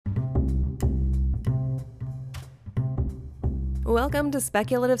Welcome to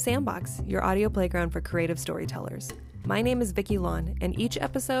Speculative Sandbox, your audio playground for creative storytellers. My name is Vicky Lawn, and each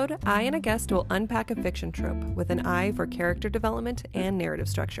episode, I and a guest will unpack a fiction trope with an eye for character development and narrative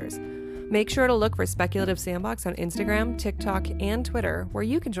structures. Make sure to look for Speculative Sandbox on Instagram, TikTok, and Twitter, where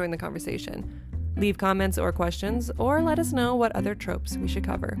you can join the conversation. Leave comments or questions, or let us know what other tropes we should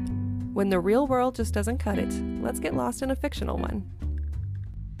cover. When the real world just doesn't cut it, let's get lost in a fictional one.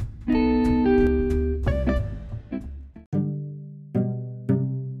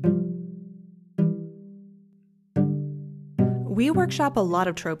 We workshop a lot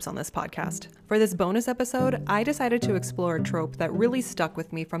of tropes on this podcast. For this bonus episode, I decided to explore a trope that really stuck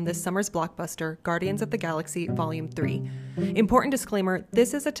with me from this summer's blockbuster, Guardians of the Galaxy Volume 3. Important disclaimer,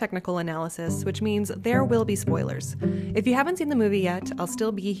 this is a technical analysis, which means there will be spoilers. If you haven't seen the movie yet, I'll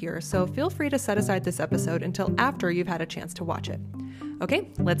still be here, so feel free to set aside this episode until after you've had a chance to watch it. Okay,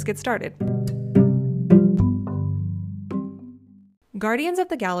 let's get started. Guardians of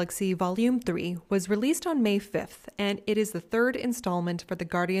the Galaxy Volume 3 was released on May 5th, and it is the third installment for the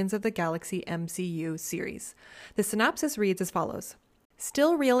Guardians of the Galaxy MCU series. The synopsis reads as follows.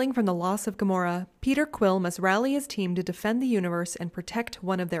 Still reeling from the loss of Gamora, Peter Quill must rally his team to defend the universe and protect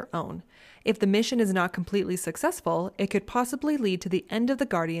one of their own. If the mission is not completely successful, it could possibly lead to the end of the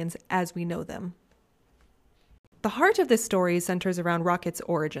Guardians as we know them. The heart of this story centers around Rocket's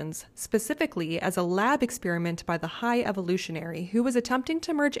origins, specifically as a lab experiment by the High Evolutionary who was attempting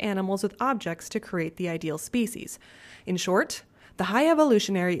to merge animals with objects to create the ideal species. In short, the High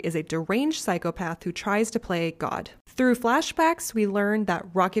Evolutionary is a deranged psychopath who tries to play God. Through flashbacks, we learn that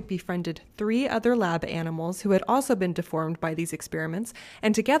Rocket befriended 3 other lab animals who had also been deformed by these experiments,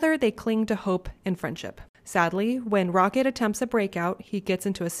 and together they cling to hope and friendship. Sadly, when Rocket attempts a breakout, he gets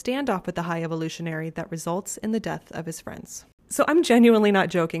into a standoff with the High Evolutionary that results in the death of his friends. So I'm genuinely not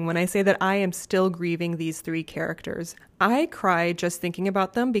joking when I say that I am still grieving these 3 characters. I cry just thinking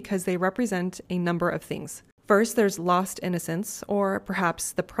about them because they represent a number of things. First, there's lost innocence, or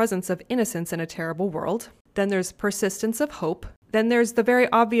perhaps the presence of innocence in a terrible world. Then there's persistence of hope. Then there's the very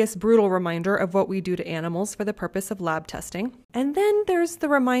obvious brutal reminder of what we do to animals for the purpose of lab testing. And then there's the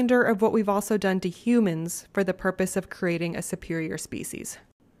reminder of what we've also done to humans for the purpose of creating a superior species.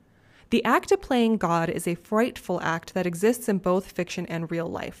 The act of playing God is a frightful act that exists in both fiction and real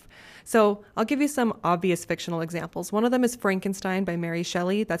life. So I'll give you some obvious fictional examples. One of them is Frankenstein by Mary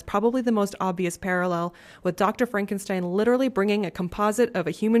Shelley. That's probably the most obvious parallel, with Dr. Frankenstein literally bringing a composite of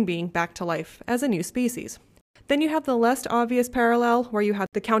a human being back to life as a new species. Then you have the less obvious parallel where you have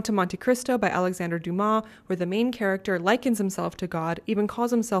The Count of Monte Cristo by Alexander Dumas, where the main character likens himself to God, even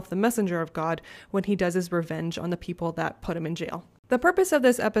calls himself the messenger of God when he does his revenge on the people that put him in jail. The purpose of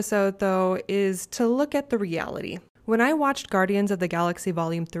this episode, though, is to look at the reality. When I watched Guardians of the Galaxy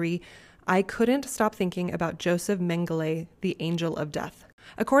Volume 3, I couldn't stop thinking about Joseph Mengele, the Angel of Death.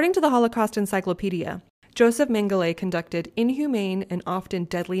 According to the Holocaust Encyclopedia, Joseph Mengele conducted inhumane and often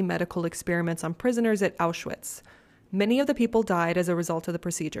deadly medical experiments on prisoners at Auschwitz. Many of the people died as a result of the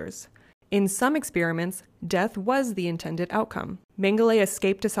procedures. In some experiments, death was the intended outcome. Mengele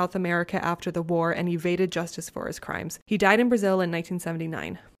escaped to South America after the war and evaded justice for his crimes. He died in Brazil in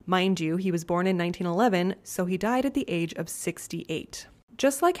 1979. Mind you, he was born in 1911, so he died at the age of 68.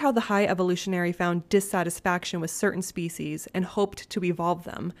 Just like how the High Evolutionary found dissatisfaction with certain species and hoped to evolve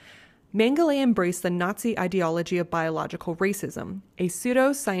them, Mengele embraced the Nazi ideology of biological racism, a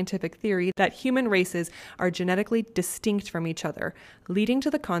pseudo-scientific theory that human races are genetically distinct from each other, leading to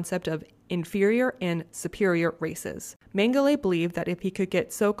the concept of inferior and superior races. Mengele believed that if he could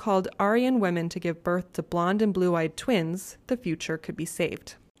get so-called Aryan women to give birth to blonde and blue-eyed twins, the future could be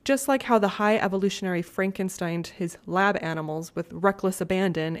saved. Just like how the High Evolutionary Frankensteined his lab animals with reckless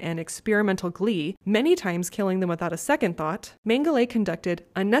abandon and experimental glee, many times killing them without a second thought, Mengele conducted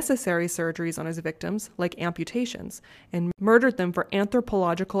unnecessary surgeries on his victims, like amputations, and murdered them for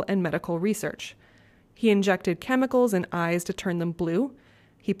anthropological and medical research. He injected chemicals in eyes to turn them blue.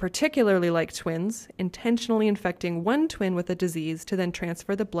 He particularly liked twins, intentionally infecting one twin with a disease to then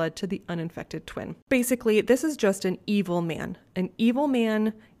transfer the blood to the uninfected twin. Basically, this is just an evil man,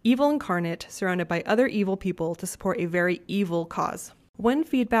 evil incarnate, surrounded by other evil people to support a very evil cause. One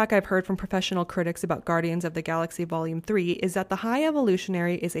feedback I've heard from professional critics about Guardians of the Galaxy Volume 3 is that the High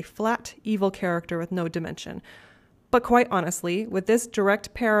Evolutionary is a flat, evil character with no dimension. But quite honestly, with this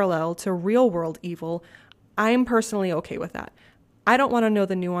direct parallel to real-world evil, I'm personally okay with that. I don't want to know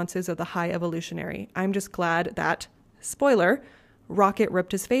the nuances of the High Evolutionary. I'm just glad that, spoiler, Rocket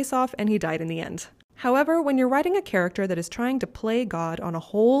ripped his face off and he died in the end. However, when you're writing a character that is trying to play God on a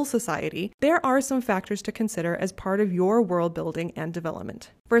whole society, there are some factors to consider as part of your world building and development.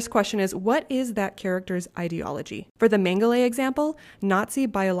 First question is, what is that character's ideology? For the Mengele example, Nazi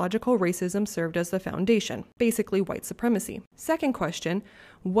biological racism served as the foundation, basically white supremacy. Second question,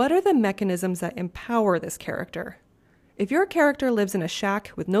 what are the mechanisms that empower this character? If your character lives in a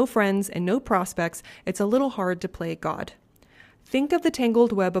shack with no friends and no prospects, it's a little hard to play God. Think of the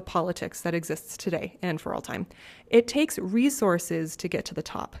tangled web of politics that exists today and for all time. It takes resources to get to the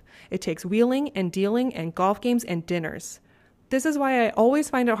top. It takes wheeling and dealing and golf games and dinners. This is why I always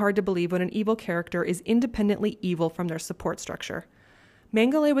find it hard to believe when an evil character is independently evil from their support structure.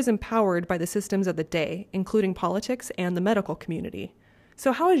 Mengele was empowered by the systems of the day, including politics and the medical community.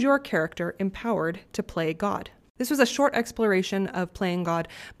 So how is your character empowered to play God? This was a short exploration of playing God,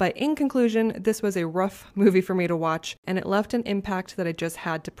 but in conclusion, this was a rough movie for me to watch, and it left an impact that I just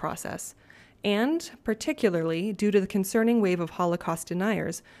had to process. And, particularly, due to the concerning wave of Holocaust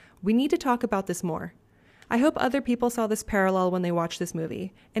deniers, we need to talk about this more. I hope other people saw this parallel when they watched this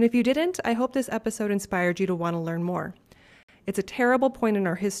movie, and if you didn't, I hope this episode inspired you to want to learn more. It's a terrible point in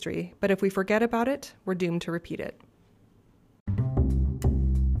our history, but if we forget about it, we're doomed to repeat it.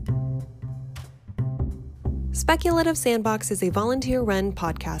 Speculative Sandbox is a volunteer-run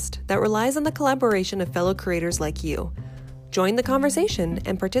podcast that relies on the collaboration of fellow creators like you. Join the conversation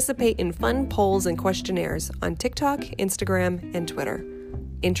and participate in fun polls and questionnaires on TikTok, Instagram, and Twitter.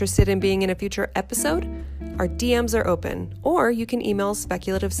 Interested in being in a future episode? Our DMs are open, or you can email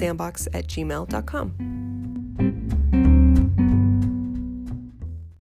speculativesandbox@gmail.com.